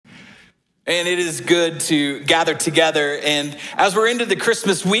And it is good to gather together. And as we're into the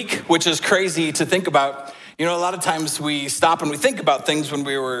Christmas week, which is crazy to think about, a lot of times we stop and we think about things when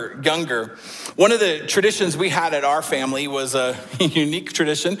we were younger. One of the traditions we had at our family was a unique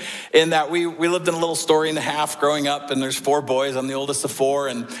tradition in that we lived in a little story and a half growing up, and there's 4 boys. I'm the oldest of 4.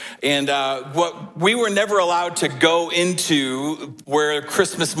 And what we were never allowed to go into where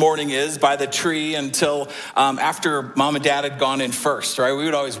Christmas morning is by the tree until after mom and dad had gone in first, right? We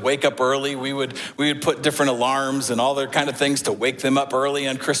would always wake up early. We would put different alarms and all their kind of things to wake them up early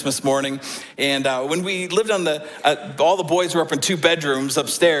on Christmas morning. And when we lived on all the boys were up in 2 bedrooms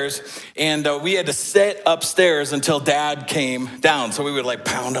upstairs, and we had to sit upstairs until dad came down. So we would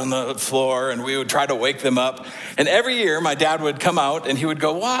pound on the floor and we would try to wake them up. And every year my dad would come out and he would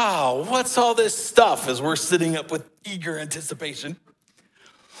go, "Wow, what's all this stuff?" As we're sitting up with eager anticipation.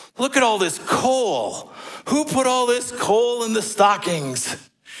 "Look at all this coal. Who put all this coal in the stockings?"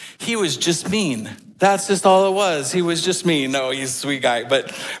 He was just mean. That's just all it was. He was just mean. No, he's a sweet guy.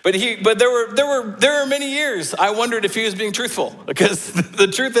 But there were many years I wondered if he was being truthful, because the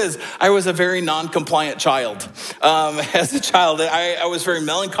truth is I was a very non-compliant child. As a child, I was very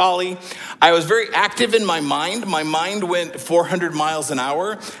melancholy. I was very active in my mind. My mind went 400 miles an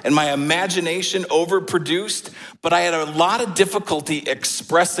hour, and my imagination overproduced. But I had a lot of difficulty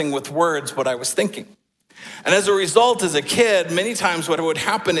expressing with words what I was thinking. And as a result, as a kid, many times what would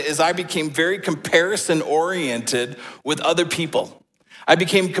happen is I became very comparison-oriented with other people. I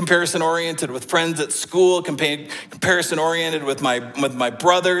became comparison-oriented with friends at school, comparison-oriented with my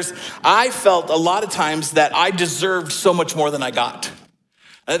brothers. I felt a lot of times that I deserved so much more than I got.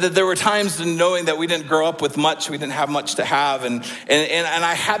 That there were times in knowing that we didn't grow up with much, we didn't have much to have. And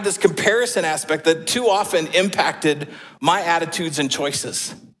I had this comparison aspect that too often impacted my attitudes and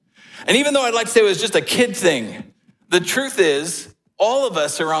choices. And even though I'd like to say it was just a kid thing, the truth is all of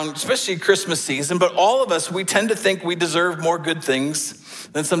us around, especially Christmas season, but all of us, we tend to think we deserve more good things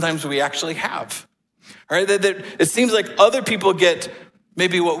than sometimes we actually have. All right? It seems like other people get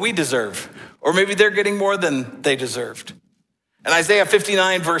maybe what we deserve, or maybe they're getting more than they deserved. In Isaiah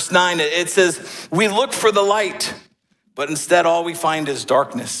 59 verse 9, it says, "We look for the light, but instead all we find is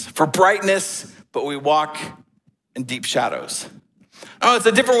darkness. For brightness, but we walk in deep shadows." Oh, it's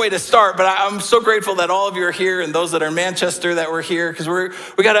a different way to start, but I'm so grateful that all of you are here, and those that are in Manchester that were here, because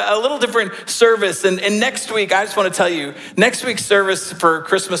we got a little different service. And next week, I just want to tell you, next week's service for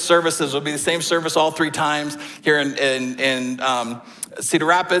Christmas services will be the same service all 3 times here in Cedar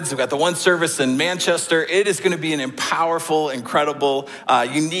Rapids. We've got the one service in Manchester. It is going to be an powerful, incredible,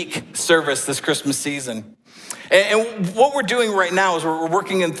 unique service this Christmas season. And what we're doing right now is we're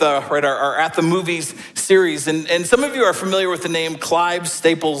working in our At the Movies series. And some of you are familiar with the name Clive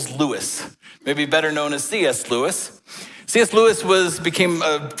Staples Lewis, maybe better known as C.S. Lewis. C.S. Lewis became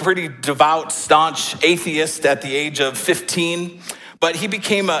a pretty devout, staunch atheist at the age of 15, but he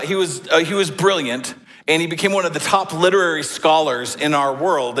was brilliant. And he became one of the top literary scholars in our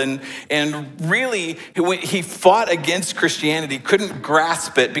world. And really, he fought against Christianity, couldn't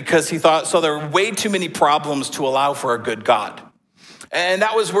grasp it because he saw there were way too many problems to allow for a good God. And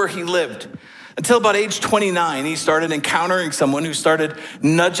that was where he lived. Until about age 29, he started encountering someone who started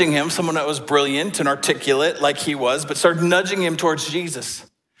nudging him, someone that was brilliant and articulate like he was, but started nudging him towards Jesus.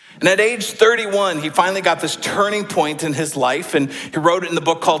 And at age 31, he finally got this turning point in his life, and he wrote it in the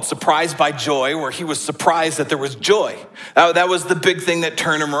book called Surprised by Joy, where he was surprised that there was joy. That was the big thing that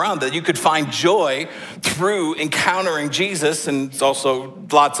turned him around, that you could find joy through encountering Jesus, and it's also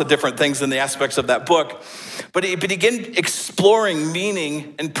lots of different things in the aspects of that book. But he began exploring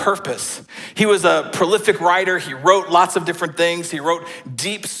meaning and purpose. He was a prolific writer. He wrote lots of different things. He wrote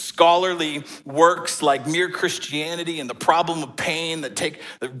deep scholarly works like Mere Christianity and The Problem of Pain that take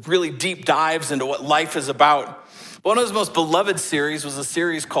really deep dives into what life is about. One of his most beloved series was a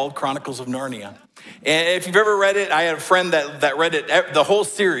series called Chronicles of Narnia. And if you've ever read it, I had a friend that read it, the whole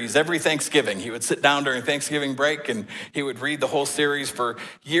series, every Thanksgiving. He would sit down during Thanksgiving break and he would read the whole series for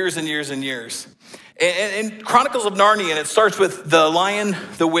years and years and years. And Chronicles of Narnia, and it starts with the lion,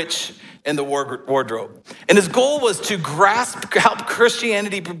 the witch, and the wardrobe. And his goal was to help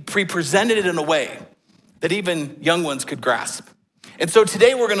Christianity be presented in a way that even young ones could grasp. And so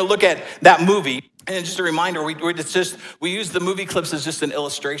today we're going to look at that movie. And just a reminder, we use the movie clips as just an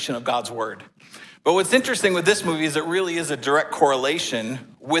illustration of God's word. But what's interesting with this movie is it really is a direct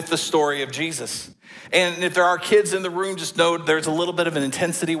correlation with the story of Jesus. And if there are kids in the room, just know there's a little bit of an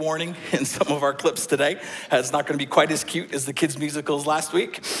intensity warning in some of our clips today. It's not going to be quite as cute as the kids' musicals last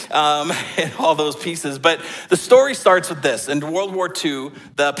week and all those pieces. But the story starts with this. In World War II,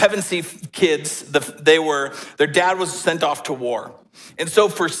 the Pevensey kids, their dad was sent off to war. And so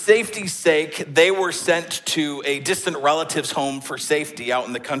for safety's sake, they were sent to a distant relative's home for safety out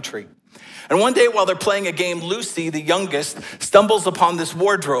in the country. And one day while they're playing a game, Lucy, the youngest, stumbles upon this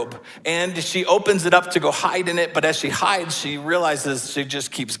wardrobe and she opens it up to go hide in it. But as she hides, she realizes she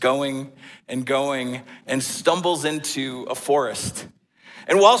just keeps going and stumbles into a forest.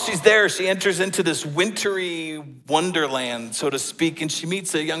 And while she's there, she enters into this wintry wonderland, so to speak, and she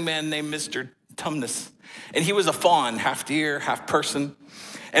meets a young man named Mr. Tumnus. And he was a faun, half deer, half person.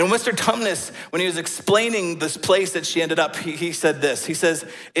 And Mr. Tumnus, when he was explaining this place that she ended up, he said this. He says,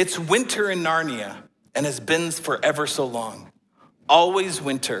 "It's winter in Narnia and has been for ever so long. Always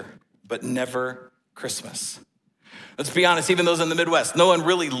winter, but never Christmas." Let's be honest, even those in the Midwest, no one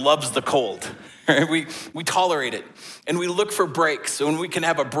really loves the cold. Right? We tolerate it and we look for breaks. So when we can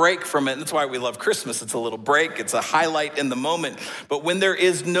have a break from it, and that's why we love Christmas. It's a little break, it's a highlight in the moment. But when there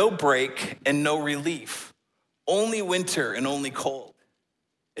is no break and no relief, only winter and only cold,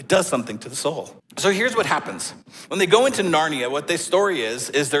 it does something to the soul. So here's what happens. When they go into Narnia, what the story is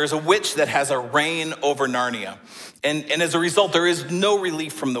there's a witch that has a reign over Narnia. And as a result, there is no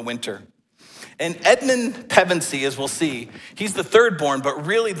relief from the winter. And Edmund Pevensey, as we'll see, he's the third born, but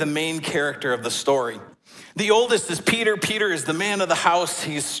really the main character of the story. The oldest is Peter. Peter is the man of the house.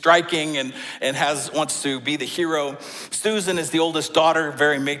 He's striking and wants to be the hero. Susan is the oldest daughter,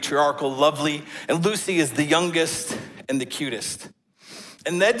 very matriarchal, lovely. And Lucy is the youngest and the cutest.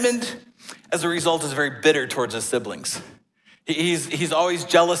 And Edmund, as a result, is very bitter towards his siblings. He's always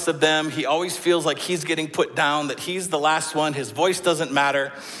jealous of them. He always feels like he's getting put down, that he's the last one. His voice doesn't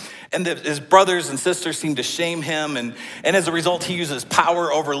matter. And his brothers and sisters seem to shame him. And as a result, he uses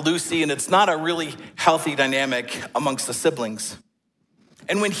power over Lucy. And it's not a really healthy dynamic amongst the siblings.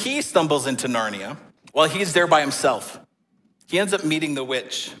 And when he stumbles into Narnia, while he's there by himself, he ends up meeting the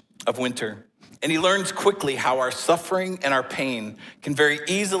witch of winter. And he learns quickly how our suffering and our pain can very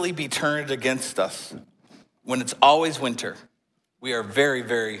easily be turned against us. When it's always winter, we are very,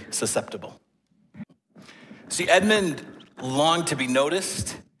 very susceptible. See, Edmund longed to be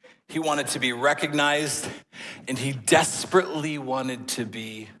noticed. He wanted to be recognized, and he desperately wanted to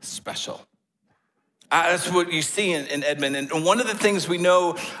be special. That's what you see in Edmund. And one of the things we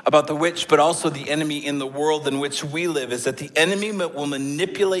know about the witch, but also the enemy in the world in which we live, is that the enemy will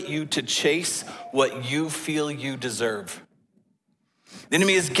manipulate you to chase what you feel you deserve. The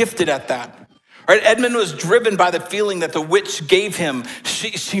enemy is gifted at that. Right? Edmund was driven by the feeling that the witch gave him.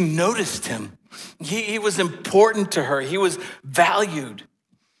 She noticed him. He was important to her. He was valued.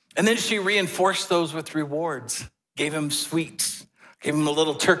 And then she reinforced those with rewards, gave him sweets, gave him a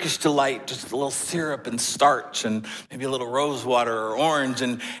little Turkish delight, just a little syrup and starch and maybe a little rose water or orange.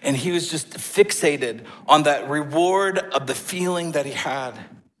 And he was just fixated on that reward of the feeling that he had.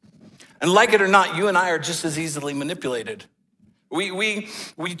 And like it or not, you and I are just as easily manipulated. We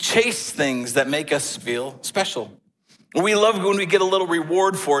chase things that make us feel special. We love when we get a little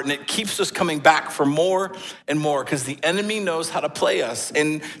reward for it, and it keeps us coming back for more and more because the enemy knows how to play us.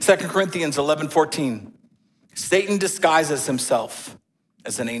 In 2 Corinthians 11:14, Satan disguises himself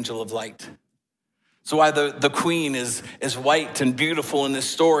as an angel of light. So why the queen is white and beautiful in this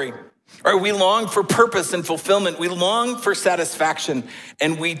story. Right? We long for purpose and fulfillment. We long for satisfaction,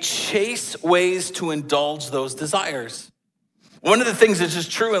 and we chase ways to indulge those desires. One of the things that's just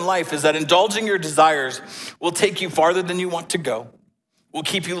true in life is that indulging your desires will take you farther than you want to go, will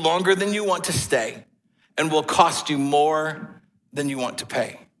keep you longer than you want to stay, and will cost you more than you want to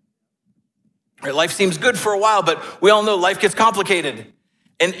pay. Right? Life seems good for a while, but we all know life gets complicated.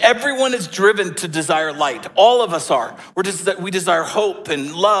 And everyone is driven to desire light. All of us are. We desire hope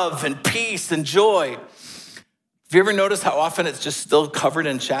and love and peace and joy. Have you ever noticed how often it's just still covered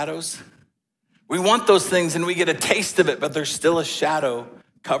in shadows? We want those things and we get a taste of it, but there's still a shadow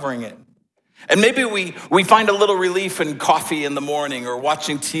covering it. And maybe we find a little relief in coffee in the morning or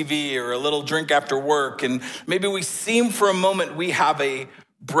watching TV or a little drink after work. And maybe we seem for a moment we have a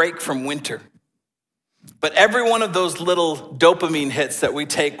break from winter. But every one of those little dopamine hits that we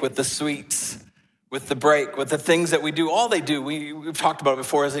take with the sweets, with the break, with the things that we do, all they do, we've talked about it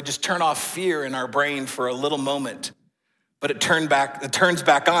before, is they just turn off fear in our brain for a little moment. But it turns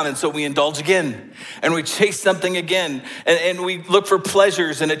back on, and so we indulge again, and we chase something again, and we look for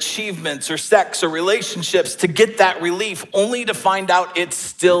pleasures and achievements or sex or relationships to get that relief, only to find out it's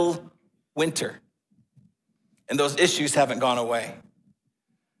still winter. And those issues haven't gone away.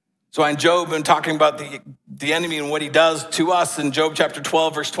 So in Job, I'm talking about the enemy and what he does to us. In Job chapter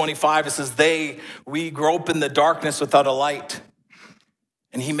 12, verse 25, it says, we grope in the darkness without a light,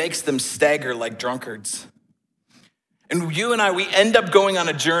 and he makes them stagger like drunkards. And you and I, we end up going on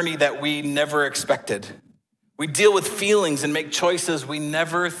a journey that we never expected. We deal with feelings and make choices we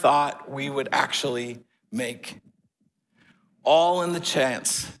never thought we would actually make. All in the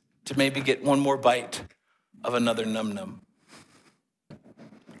chance to maybe get one more bite of another num-num.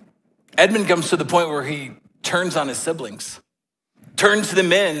 Edmund comes to the point where he turns on his siblings, turns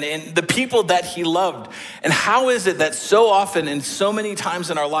them in, and the people that he loved. And how is it that so often and so many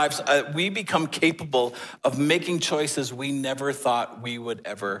times in our lives, we become capable of making choices we never thought we would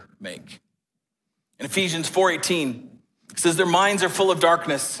ever make? In Ephesians 4:18, it says, their minds are full of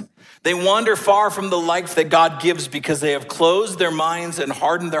darkness. They wander far from the life that God gives because they have closed their minds and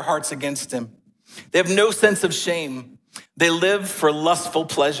hardened their hearts against him. They have no sense of shame. They live for lustful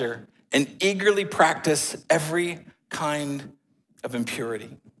pleasure and eagerly practice every kind of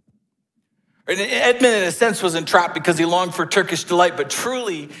impurity. And Edmund, in a sense, was entrapped because he longed for Turkish delight, but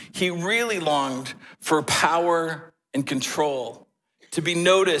truly, he really longed for power and control, to be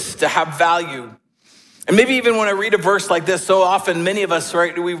noticed, to have value. And maybe even when I read a verse like this, so often many of us,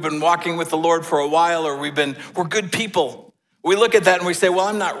 right, we've been walking with the Lord for a while, or we're good people. We look at that and we say, well,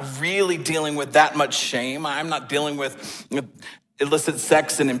 I'm not really dealing with that much shame. I'm not dealing with illicit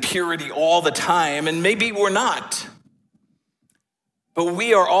sex and impurity all the time. And maybe we're not. But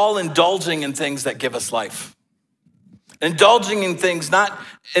we are all indulging in things that give us life. Indulging in things not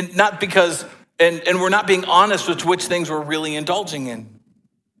because, and we're not being honest with which things we're really indulging in.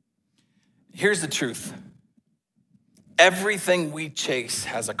 Here's the truth. Everything we chase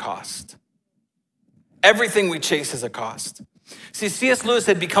has a cost. Everything we chase has a cost. See, C.S. Lewis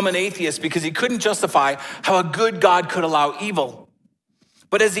had become an atheist because he couldn't justify how a good God could allow evil.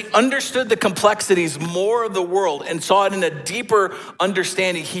 But as he understood the complexities more of the world and saw it in a deeper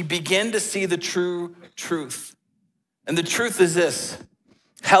understanding, he began to see the true truth. And the truth is this: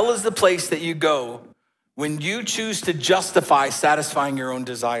 hell is the place that you go when you choose to justify satisfying your own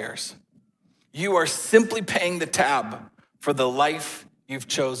desires. You are simply paying the tab for the life you've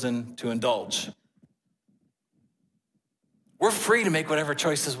chosen to indulge. We're free to make whatever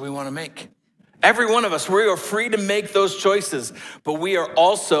choices we want to make. Every one of us, we are free to make those choices, but we are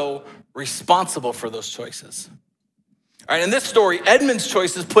also responsible for those choices. All right, in this story, Edmund's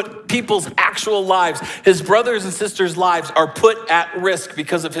choices put people's actual lives, his brothers and sisters' lives are put at risk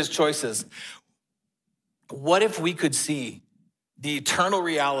because of his choices. What if we could see the eternal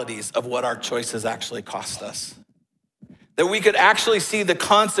realities of what our choices actually cost us? That we could actually see the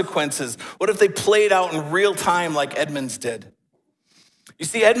consequences. What if they played out in real time like Edmund's did? You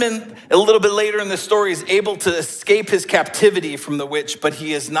see, Edmund, a little bit later in the story, is able to escape his captivity from the witch, but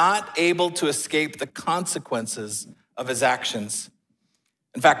he is not able to escape the consequences of his actions.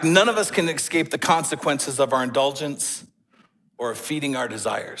 In fact, none of us can escape the consequences of our indulgence or of feeding our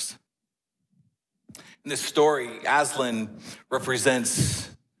desires. In this story, Aslan represents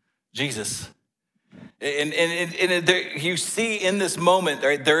Jesus. And you see in this moment,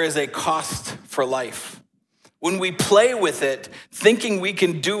 right, there is a cost for life. When we play with it, thinking we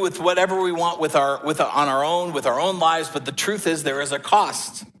can do with whatever we want with our own lives, but the truth is there is a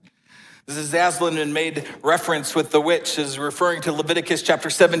cost. This is Aslan and made reference with the witch, is referring to Leviticus chapter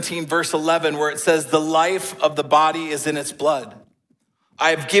 17, verse 11, where it says, the life of the body is in its blood. I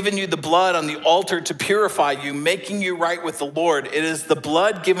have given you the blood on the altar to purify you, making you right with the Lord. It is the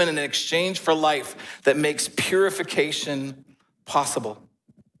blood given in exchange for life that makes purification possible.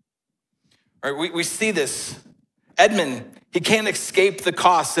 All right, we see this. Edmund, he can't escape the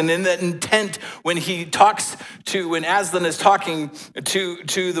cost. And in that intent, when Aslan is talking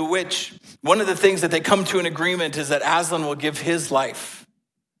to the witch, one of the things that they come to an agreement is that Aslan will give his life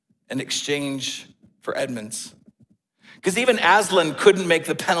in exchange for Edmund's. Because even Aslan couldn't make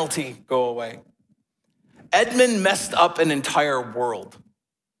the penalty go away. Edmund messed up an entire world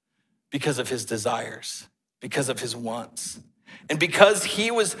because of his desires, because of his wants. And because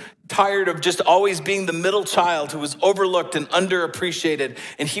he was tired of just always being the middle child who was overlooked and underappreciated,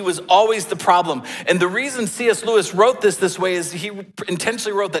 and he was always the problem. And the reason C.S. Lewis wrote this way is he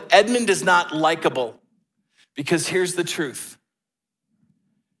intentionally wrote that Edmund is not likable. Because here's the truth.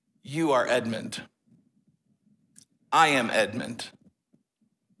 You are Edmund. I am Edmund.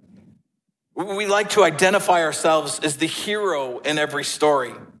 We like to identify ourselves as the hero in every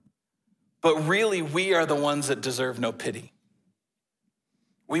story, but really we are the ones that deserve no pity.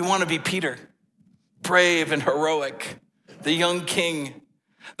 We want to be Peter, brave and heroic, the young king.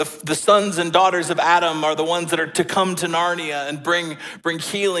 The sons and daughters of Adam are the ones that are to come to Narnia and bring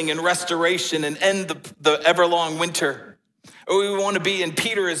healing and restoration and end the everlong winter. We want to be, and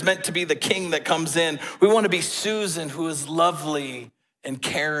Peter is meant to be the king that comes in. We want to be Susan, who is lovely and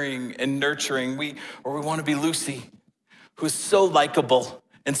caring and nurturing. We want to be Lucy, who is so likable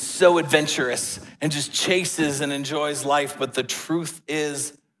and so adventurous and just chases and enjoys life. But the truth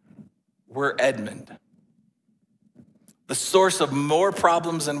is, we're Edmund, the source of more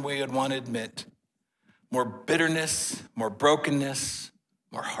problems than we would want to admit, more bitterness, more brokenness,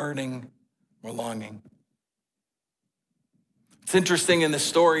 more hurting, more longing. What's interesting in this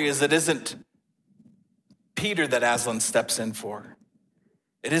story is it isn't Peter that Aslan steps in for.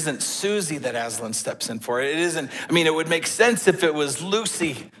 It isn't Susie that Aslan steps in for. It would make sense if it was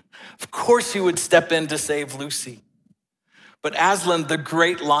Lucy. Of course he would step in to save Lucy. But Aslan, the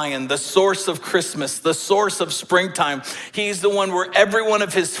great lion, the source of Christmas, the source of springtime, he's the one where every one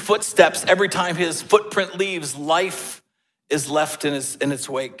of his footsteps, every time his footprint leaves, life is left in its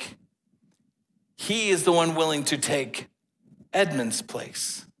wake. He is the one willing to take Edmund's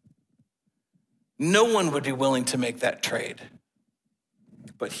place. No one would be willing to make that trade,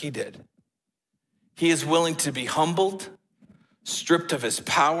 but he did. He is willing to be humbled, stripped of his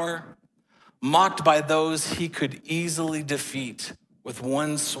power, mocked by those he could easily defeat with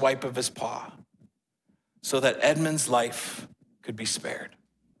one swipe of his paw, so that Edmund's life could be spared.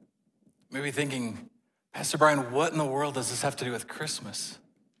 Maybe thinking, Pastor Brian, what in the world does this have to do with Christmas?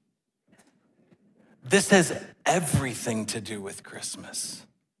 This has everything to do with Christmas.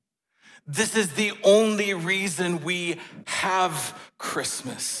 This is the only reason we have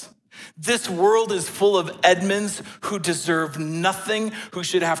Christmas. This world is full of Edmunds who deserve nothing, who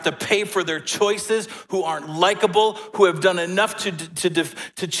should have to pay for their choices, who aren't likable, who have done enough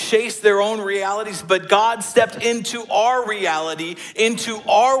to chase their own realities. But God stepped into our reality, into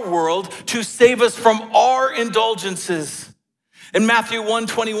our world to save us from our indulgences. In Matthew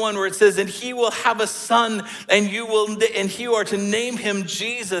 1:21, where it says, and he will have a son, and you are to name him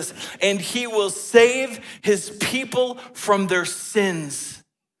Jesus, and he will save his people from their sins.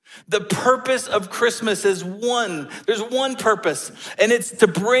 The purpose of Christmas is one. There's one purpose, and it's to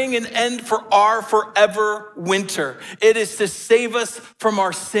bring an end for our forever winter. It is to save us from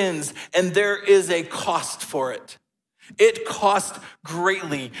our sins, and there is a cost for it. It cost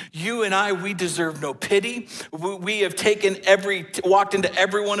greatly. You and I, we deserve no pity. We have walked into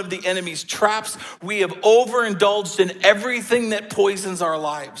every one of the enemy's traps. We have overindulged in everything that poisons our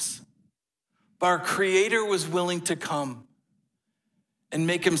lives. But our Creator was willing to come and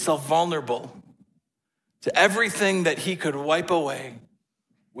make himself vulnerable to everything that he could wipe away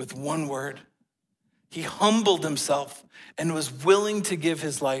with one word. He humbled himself and was willing to give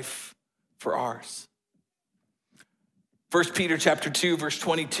his life for ours. 1 Peter chapter 2, verse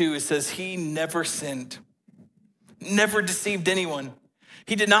 22, it says, he never sinned, never deceived anyone.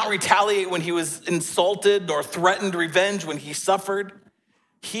 He did not retaliate when he was insulted nor threatened revenge when he suffered.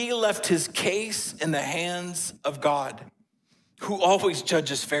 He left his case in the hands of God, who always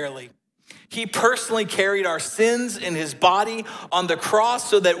judges fairly. He personally carried our sins in his body on the cross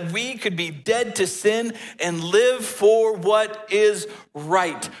so that we could be dead to sin and live for what is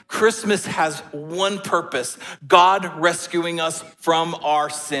right. Christmas has one purpose: God rescuing us from our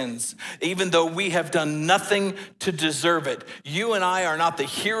sins, even though we have done nothing to deserve it. You and I are not the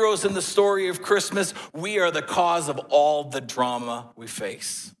heroes in the story of Christmas. We are the cause of all the drama we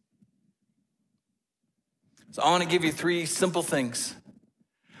face. So I want to give you 3 simple things.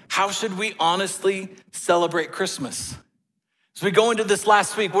 How should we honestly celebrate Christmas? As we go into this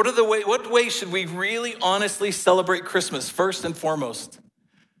last week, what way should we really honestly celebrate Christmas? First and foremost,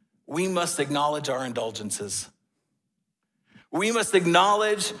 we must acknowledge our indulgences. We must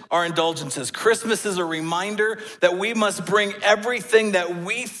acknowledge our indulgences. Christmas is a reminder that we must bring everything that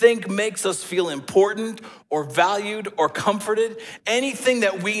we think makes us feel important or valued or comforted, anything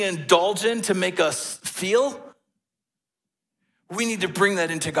that we indulge in to make us feel, we need to bring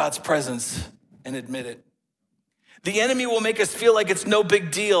that into God's presence and admit it. The enemy will make us feel like it's no big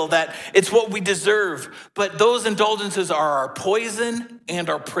deal, that it's what we deserve. But those indulgences are our poison and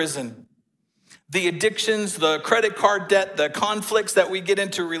our prison. The addictions, the credit card debt, the conflicts that we get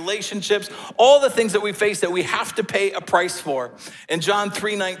into, relationships, all the things that we face that we have to pay a price for. In John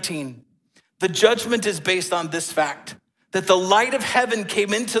 3:19, the judgment is based on this fact, that the light of heaven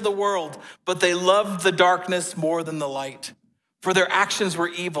came into the world, but they loved the darkness more than the light, for their actions were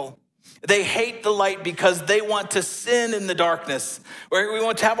evil. They hate the light because they want to sin in the darkness, where we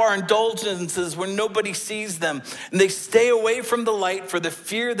want to have our indulgences where nobody sees them. And they stay away from the light for the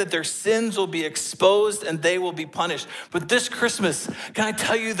fear that their sins will be exposed and they will be punished. But this Christmas, can I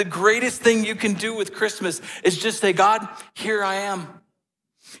tell you, the greatest thing you can do with Christmas is just say, God, here I am.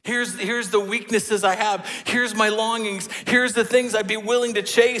 Here's the weaknesses I have. Here's my longings. Here's the things I'd be willing to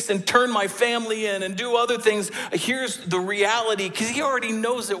chase and turn my family in and do other things. Here's the reality, because he already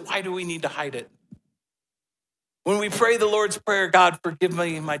knows it. Why do we need to hide it? When we pray the Lord's Prayer, God, forgive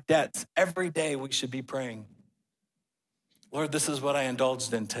me my debts, every day we should be praying, Lord, this is what I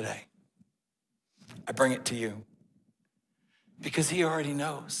indulged in today. I bring it to you because he already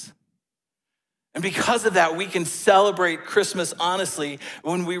knows. And because of that, we can celebrate Christmas honestly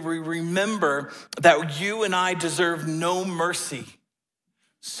when we remember that you and I deserve no mercy.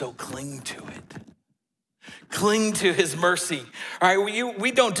 So cling to it. Cling to his mercy. All right,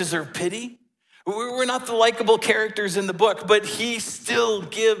 we don't deserve pity. We're not the likable characters in the book, but he still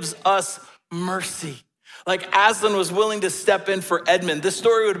gives us mercy. Like Aslan was willing to step in for Edmund. This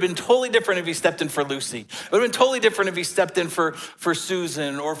story would have been totally different if he stepped in for Lucy. It would have been totally different if he stepped in for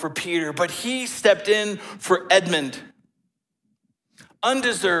Susan or for Peter, but he stepped in for Edmund.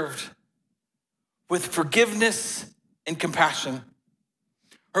 Undeserved, with forgiveness and compassion.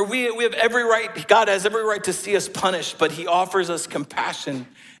 Or we have every right, God has every right to see us punished, but he offers us compassion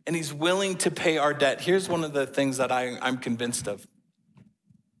and he's willing to pay our debt. Here's one of the things that I'm convinced of.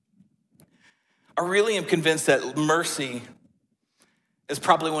 I really am convinced that mercy is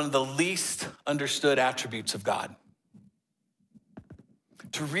probably one of the least understood attributes of God.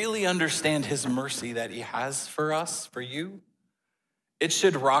 To really understand his mercy that he has for us, for you, it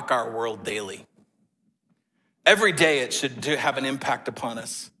should rock our world daily. Every day it should have an impact upon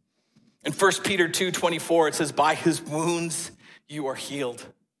us. In 1 Peter 2:24, it says, by his wounds you are healed.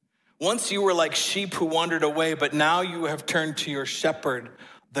 Once you were like sheep who wandered away, but now you have turned to your shepherd,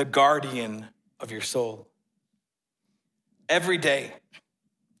 the guardian of your soul. Every day,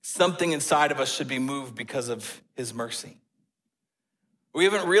 something inside of us should be moved because of his mercy. We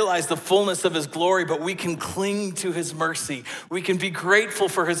haven't realized the fullness of his glory, but we can cling to his mercy. We can be grateful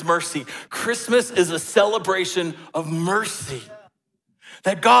for his mercy. Christmas is a celebration of mercy.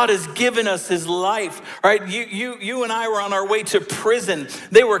 That God has given us his life, right? You and I were on our way to prison.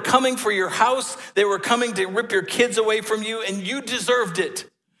 They were coming for your house. They were coming to rip your kids away from you, and you deserved it.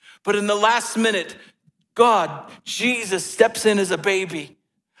 But in the last minute, God, Jesus, steps in as a baby,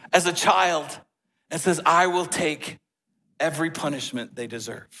 as a child, and says, I will take every punishment they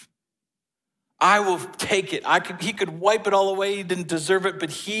deserve. I will take it. He could wipe it all away. He didn't deserve it,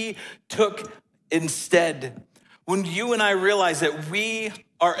 but he took instead. When you and I realize that we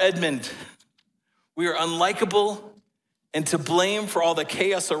are Edmund, we are unlikable and to blame for all the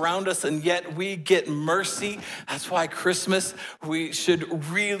chaos around us, and yet we get mercy. That's why Christmas, we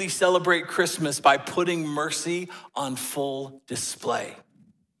should really celebrate Christmas by putting mercy on full display.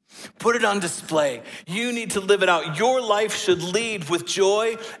 Put it on display. You need to live it out. Your life should lead with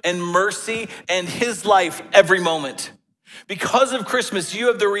joy and mercy and his life every moment. Because of Christmas, you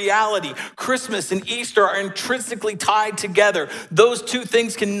have the reality. Christmas and Easter are intrinsically tied together. Those two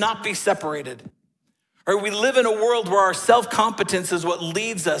things cannot be separated. Right? We live in a world where our self-competence is what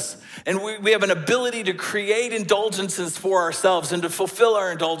leads us, and we have an ability to create indulgences for ourselves and to fulfill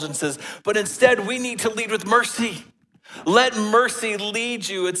our indulgences, but instead we need to lead with mercy. Let mercy lead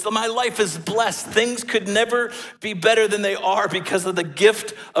you. My life is blessed. Things could never be better than they are because of the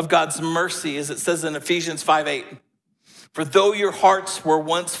gift of God's mercy, as it says in Ephesians 5:8. For though your hearts were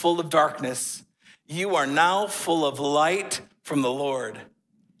once full of darkness, you are now full of light from the Lord,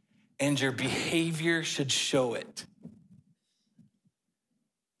 and your behavior should show it.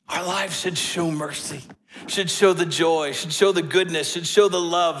 Our lives should show mercy, should show the joy, should show the goodness, should show the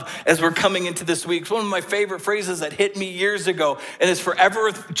love as we're coming into this week. It's one of my favorite phrases that hit me years ago and has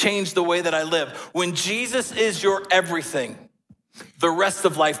forever changed the way that I live. When Jesus is your everything, the rest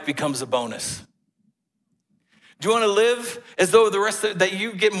of life becomes a bonus. Do you want to live as though that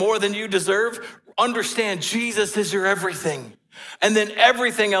you get more than you deserve? Understand Jesus is your everything. And then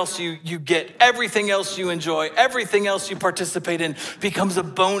everything else you get, everything else you enjoy, everything else you participate in becomes a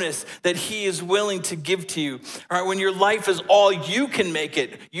bonus that he is willing to give to you. All right, when your life is all you can make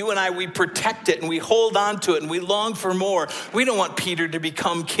it, you and I, we protect it and we hold on to it and we long for more. We don't want Peter to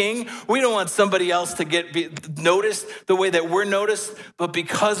become king. We don't want somebody else to be noticed the way that we're noticed. But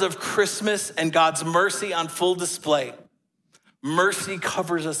because of Christmas and God's mercy on full display, mercy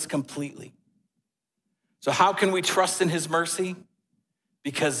covers us completely. So how can we trust in his mercy?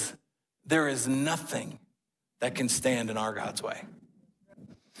 Because there is nothing that can stand in our God's way.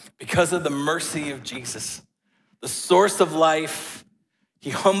 Because of the mercy of Jesus, the source of life,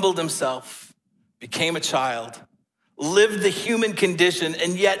 he humbled himself, became a child, lived the human condition,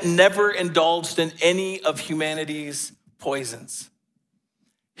 and yet never indulged in any of humanity's poisons.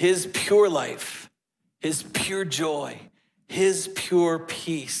 His pure life, his pure joy, his pure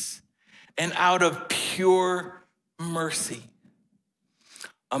peace, and out of pure mercy,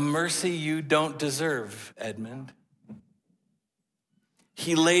 a mercy you don't deserve, Edmund,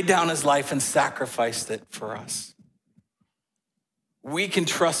 He laid down his life and sacrificed it for us. We can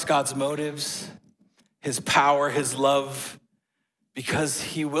trust God's motives, his power, his love, because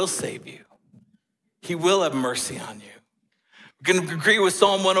he will save you. He will have mercy on you. We can agree with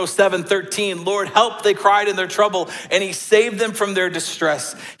Psalm 107:13. Lord, help, they cried in their trouble, and he saved them from their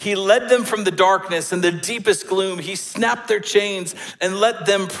distress. He led them from the darkness and the deepest gloom. He snapped their chains and let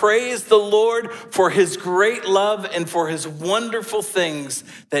them praise the Lord for his great love and for his wonderful things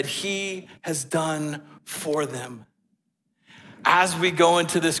that he has done for them. As we go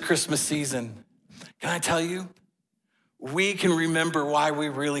into this Christmas season, can I tell you, we can remember why we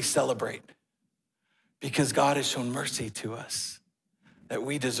really celebrate. Because God has shown mercy to us, that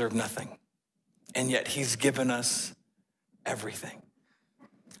we deserve nothing, and yet he's given us everything.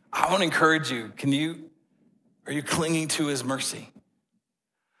 I want to encourage you, are you clinging to his mercy?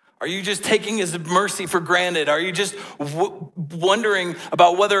 Are you just taking his mercy for granted? Are you just wondering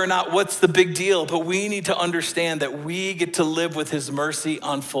about whether or not what's the big deal? But we need to understand that we get to live with his mercy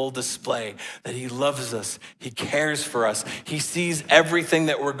on full display, that he loves us, he cares for us, he sees everything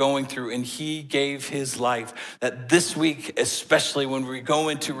that we're going through, and he gave his life. That this week, especially when we go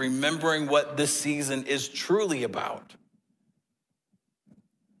into remembering what this season is truly about,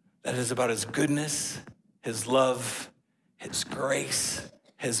 that is about his goodness, his love, his grace,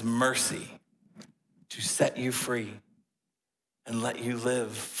 his mercy to set you free and let you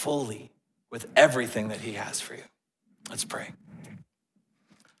live fully with everything that he has for you. Let's pray.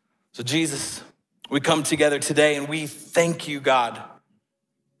 So Jesus, we come together today and we thank you, God,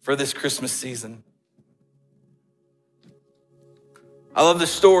 for this Christmas season. I love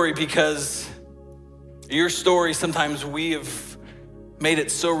this story because your story, sometimes we have made it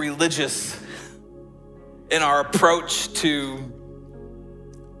so religious in our approach to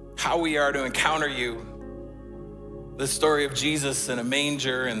how we are to encounter you. The story of Jesus in a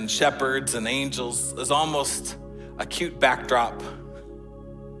manger and shepherds and angels is almost a cute backdrop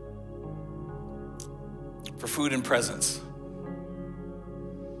for food and presents.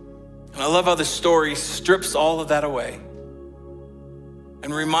 And I love how the story strips all of that away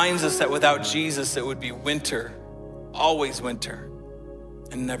and reminds us that without Jesus, it would be winter, always winter,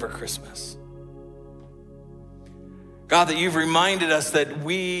 and never Christmas. God, that you've reminded us that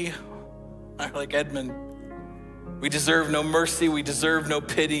we are like Edmund. We deserve no mercy, we deserve no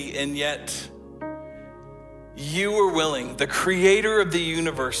pity, and yet you were willing, the creator of the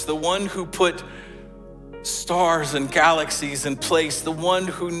universe, the one who put stars and galaxies in place, the one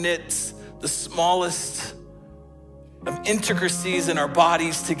who knits the smallest of intricacies in our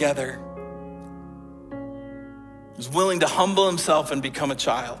bodies together, was willing to humble himself and become a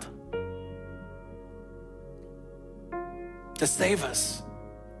child to save us.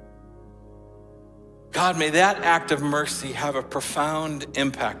 God, may that act of mercy have a profound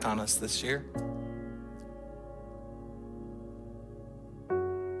impact on us this year.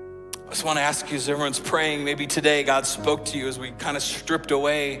 I just want to ask you, as everyone's praying, maybe today God spoke to you as we kind of stripped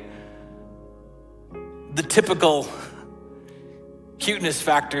away the typical cuteness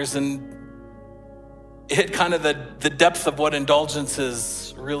factors and hit kind of the depth of what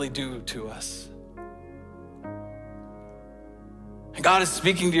indulgences really do to us. And God is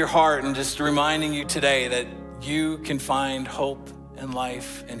speaking to your heart and just reminding you today that you can find hope and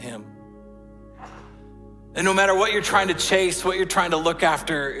life in him. And no matter what you're trying to chase, what you're trying to look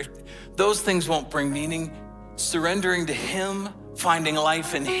after, those things won't bring meaning. Surrendering to him, finding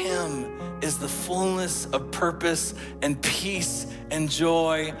life in him, is the fullness of purpose and peace and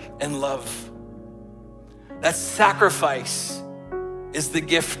joy and love. That sacrifice is the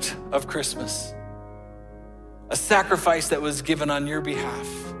gift of Christmas. A sacrifice that was given on your behalf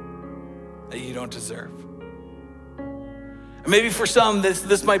that you don't deserve. And maybe for some,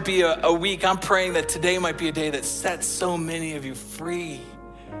 this might be a week. I'm praying that today might be a day that sets so many of you free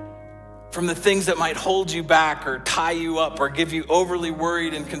from the things that might hold you back or tie you up or give you overly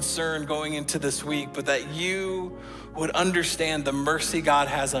worried and concerned going into this week, but that you would understand the mercy God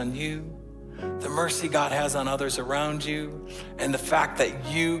has on you, the mercy God has on others around you, and the fact that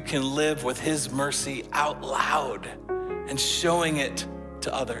you can live with his mercy out loud and showing it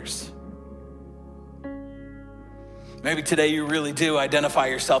to others. Maybe today you really do identify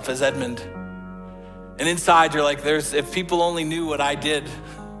yourself as Edmund. And inside you're like, if people only knew what I did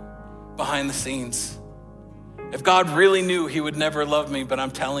behind the scenes. If God really knew, he would never love me, but I'm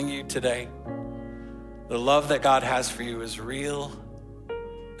telling you today, the love that God has for you is real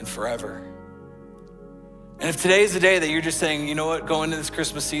and forever. And if today is the day that you're just saying, you know what, going into this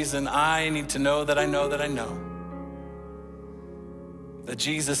Christmas season, I need to know that I know that I know that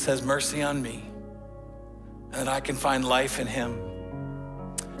Jesus has mercy on me and that I can find life in him,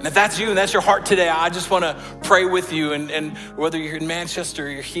 And if that's you and that's your heart today, I just want to pray with you. And whether you're in Manchester, or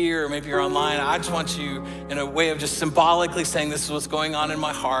you're here, or maybe you're online, I just want you, in a way of just symbolically saying, this is what's going on in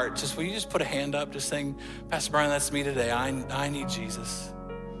my heart. Will you just put a hand up, just saying, Pastor Brian, that's me today. I need Jesus.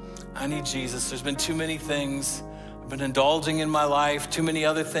 I need Jesus. There's been too many things I've been indulging in my life, too many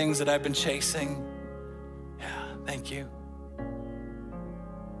other things that I've been chasing. Yeah, thank you.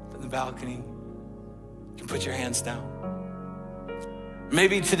 From the balcony, you can put your hands down.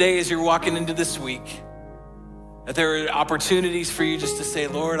 Maybe today, as you're walking into this week, that there are opportunities for you just to say,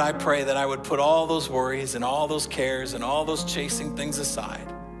 Lord, I pray that I would put all those worries and all those cares and all those chasing things aside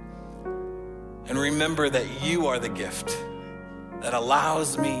and remember that you are the gift that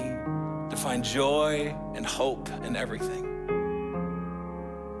allows me to find joy and hope in everything.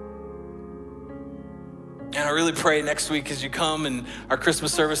 And I really pray next week as you come and our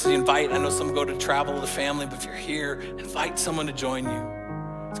Christmas service, you invite, I know some go to travel with the family, but if you're here, invite someone to join you.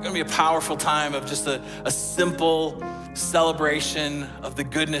 It's gonna be a powerful time of just a simple celebration of the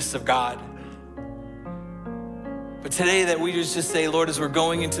goodness of God. But today that we just say, Lord, as we're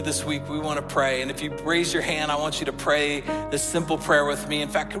going into this week, we wanna pray. And if you raise your hand, I want you to pray this simple prayer with me. In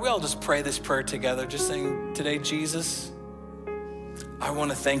fact, could we all just pray this prayer together? Just saying, today, Jesus, I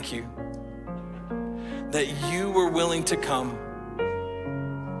wanna thank you that you were willing to come,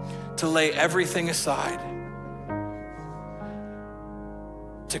 to lay everything aside,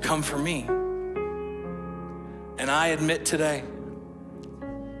 to come for me. And I admit today,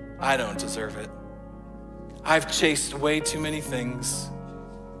 I don't deserve it. I've chased way too many things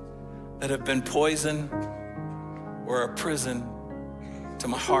that have been poison or a prison to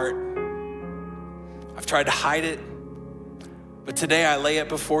my heart. I've tried to hide it, but today I lay it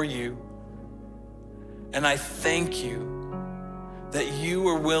before you. And I thank you that you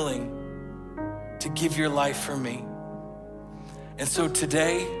were willing to give your life for me. And so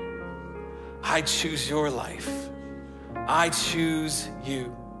today, I choose your life. I choose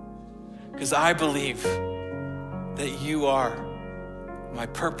you because I believe that you are my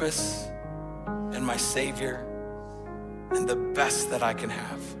purpose and my Savior and the best that I can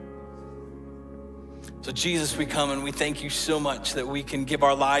have. So Jesus, we come and we thank you so much that we can give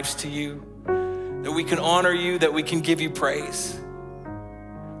our lives to you, that we can honor you, that we can give you praise.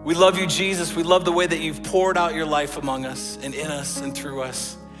 We love you, Jesus. We love the way that you've poured out your life among us and in us and through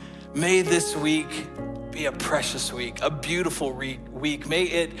us. May this week be a precious week, a beautiful week. May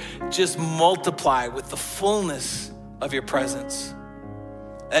it just multiply with the fullness of your presence,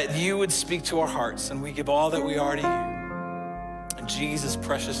 that you would speak to our hearts and we give all that we are to you. In Jesus'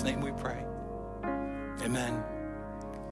 precious name we pray. Amen.